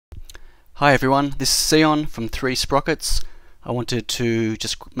Hi everyone, this is Sion from 3 Sprockets. I wanted to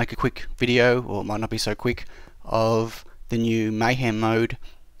just make a quick video, or it might not be so quick, of the new Mayhem mode,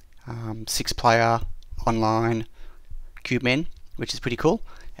 6-player online Cubemen, which is pretty cool.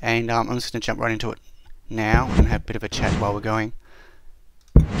 And I'm just going to jump right into it now and have a bit of a chat while we're going.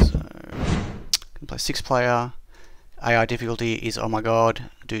 So, going to play 6-player. AI difficulty is, oh my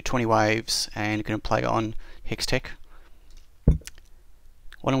god, do 20 waves, and going to play on Hex Tech.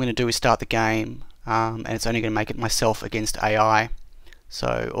 What I'm going to do is start the game, and it's only going to make it myself against AI.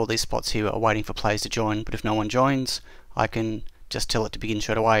 So all these spots here are waiting for players to join, but if no one joins, I can just tell it to begin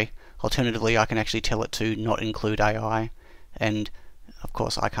straight away. Alternatively, I can actually tell it to not include AI, and of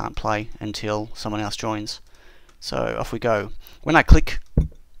course I can't play until someone else joins. So off we go. When I click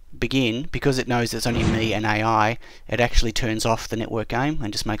begin, because it knows it's only me and AI, it actually turns off the network game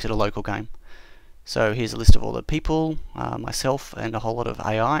and just makes it a local game. So here's a list of all the people, myself and a whole lot of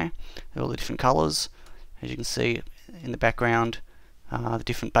AI, all the different colours. As you can see in the background, the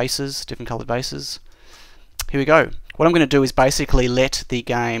different bases, different coloured bases. Here we go. What I'm going to do is basically let the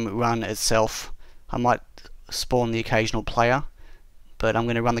game run itself. I might spawn the occasional player, but I'm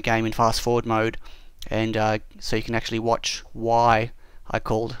going to run the game in fast forward mode, and so you can actually watch why I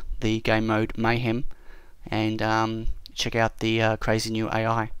called the game mode Mayhem, and check out the crazy new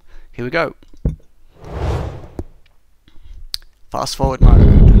AI. Here we go. Fast forward mode.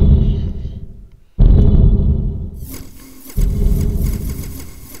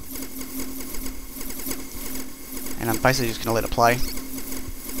 And I'm basically just going to let it play,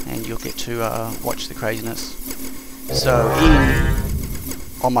 and you'll get to watch the craziness. So in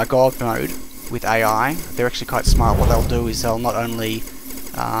oh my god mode with AI, they're actually quite smart. What they'll do is they'll not only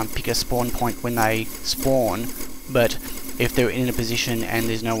pick a spawn point when they spawn, but if they're in a position and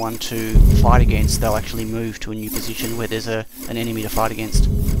there's no one to fight against, they'll actually move to a new position where there's an enemy to fight against,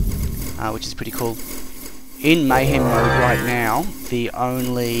 which is pretty cool. In Mayhem mode right now, the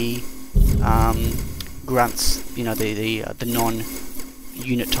only grunts, you know, the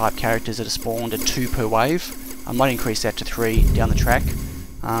non-unit type characters that are spawned are 2 per wave. I might increase that to 3 down the track.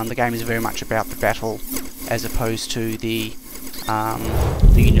 The game is very much about the battle as opposed to the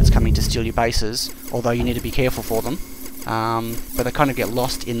units coming to steal your bases, although you need to be careful for them. But they kind of get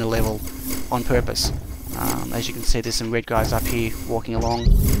lost in the level on purpose. As you can see, there's some red guys up here walking along,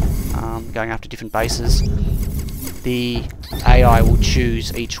 going after different bases. The AI will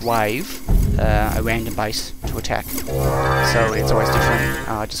choose each wave a random base to attack, so it's always different.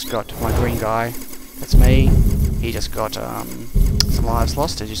 I just got my green guy, that's me. He just got some lives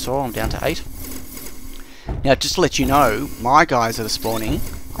lost, as you saw. I'm down to 8. Now, just to let you know, my guys that are spawning,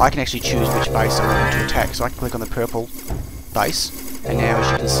 I can actually choose which base I want to attack. So I can click on the purple base, and now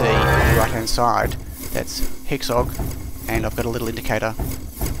as you can see on the right hand side, that's Hexog, and I've got a little indicator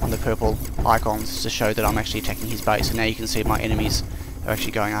on the purple icons to show that I'm actually attacking his base. And now you can see my enemies are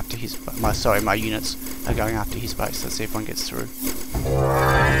actually going after my units are going after his base. Let's see if one gets through.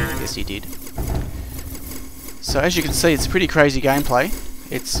 Yes, he did. So as you can see, it's pretty crazy gameplay.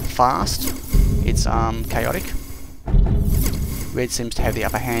 It's fast, it's chaotic. Red seems to have the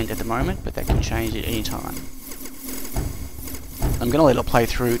upper hand at the moment, but that can change at any time. I'm going to let it play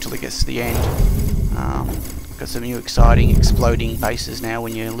through till it gets to the end. Got some new exciting exploding bases now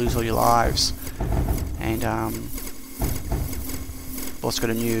when you lose all your lives. And also got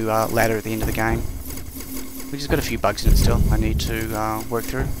a new ladder at the end of the game, which has got a few bugs in it still I need to work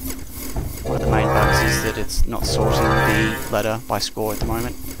through. One of the main bugs is that it's not sorting the ladder by score at the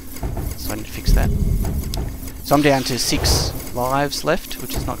moment, so I need to fix that. So I'm down to 6 lives left,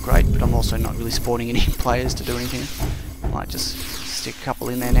 which is not great, but I'm also not really spawning any players to do anything. I might just stick a couple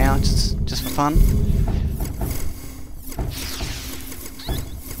in there now, just for fun.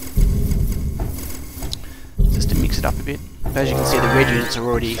 Just to mix it up a bit. But as you can see, the red units are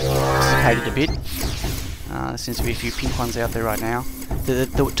already dissipated a bit. There seems to be a few pink ones out there right now. The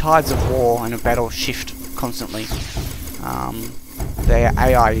tides of war and of battle shift constantly. Their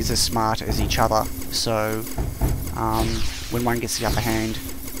AI is as smart as each other, so when one gets the upper hand,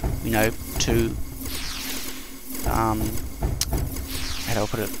 you know, how do I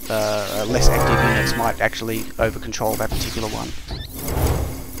put it, less active units might actually over-control that particular one.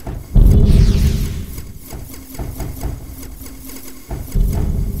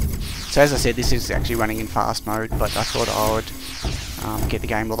 So as I said, this is actually running in fast mode, but I thought I would get the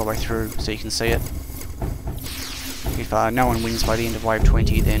game all the way through so you can see it. If no one wins by the end of wave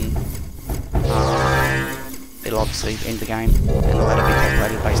 20, then it'll obviously end the game, and the ladder will be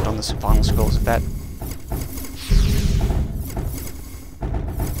calculated based on the final scores of that.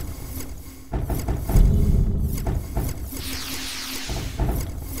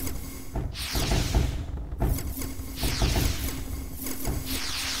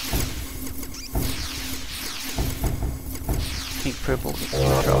 purple in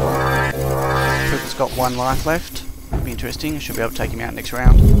trouble. Purple's got 1 life left. That'll be interesting. I should be able to take him out next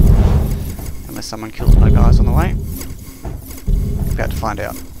round. Unless someone kills my guys on the way. About to find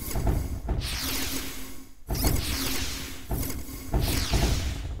out.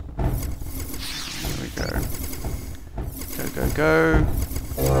 Here we go. Go, go, go.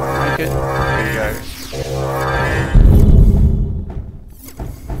 Make it. There we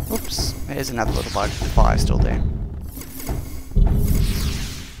go. Oops. There's another little bug. The fire's still there.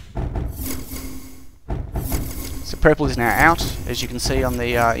 So purple is now out. As you can see on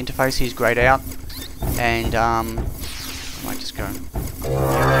the interface, he's greyed out. And I might just go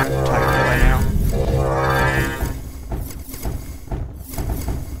yellow. Take yellow now.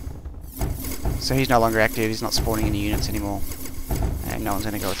 So he's no longer active. He's not spawning any units anymore. And no one's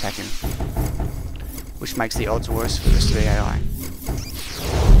going to go attack him. Which makes the odds worse for the rest of the AI.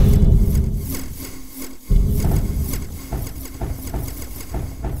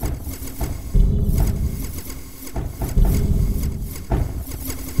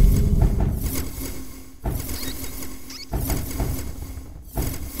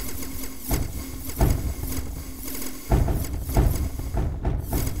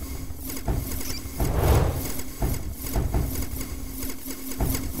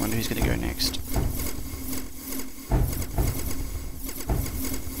 Who's going to go next?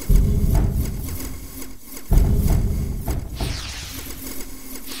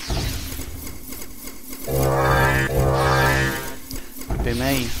 Might be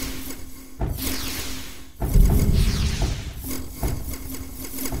me.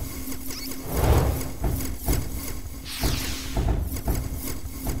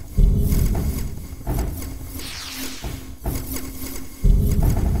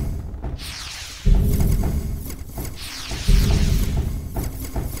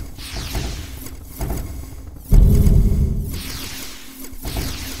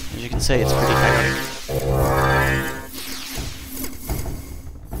 As you can see, it's pretty chaotic.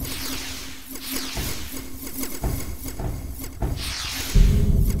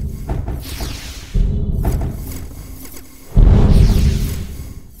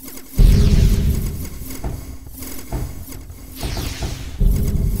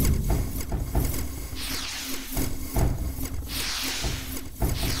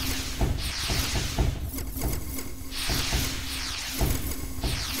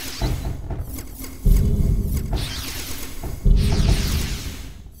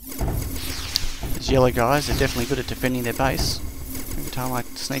 Yellow guys are definitely good at defending their base. Every time I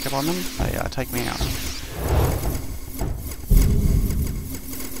sneak up on them, they take me out.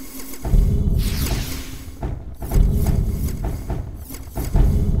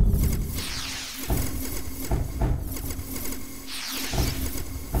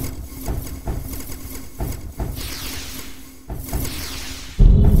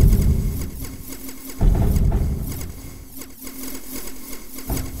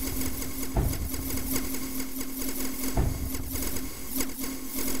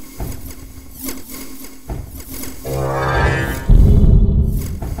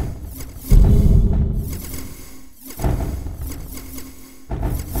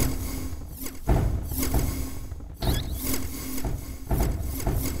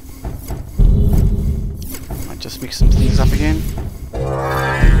 Just mix some things up again.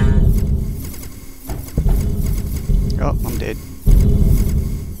 Oh, I'm dead.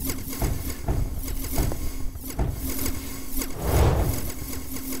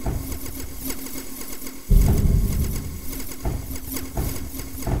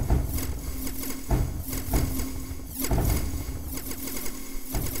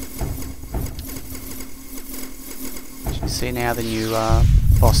 As you can see now, the new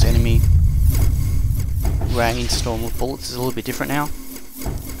boss enemy rainstorm of bullets is a little bit different now.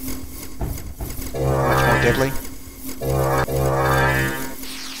 Much more deadly.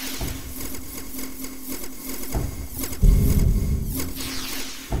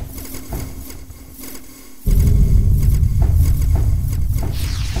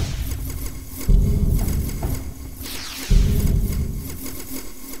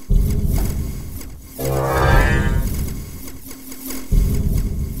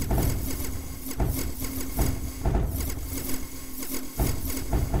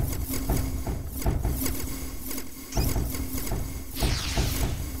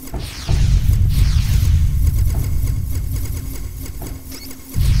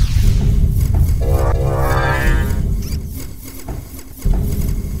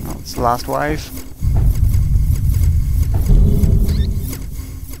 It's the last wave.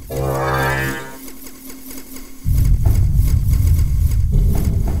 I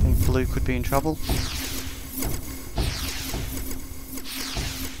think blue could be in trouble.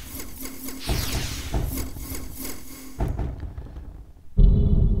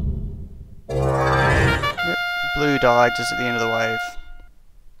 died just at the end of the wave.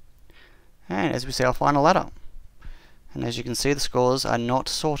 And as we see our final ladder. And as you can see, the scores are not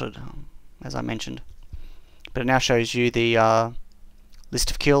sorted, as I mentioned. But it now shows you the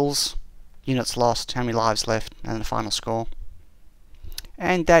list of kills, units lost, how many lives left, and the final score.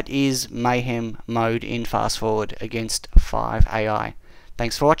 And that is Mayhem mode in Fast Forward against 5 AI.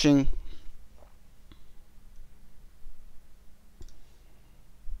 Thanks for watching.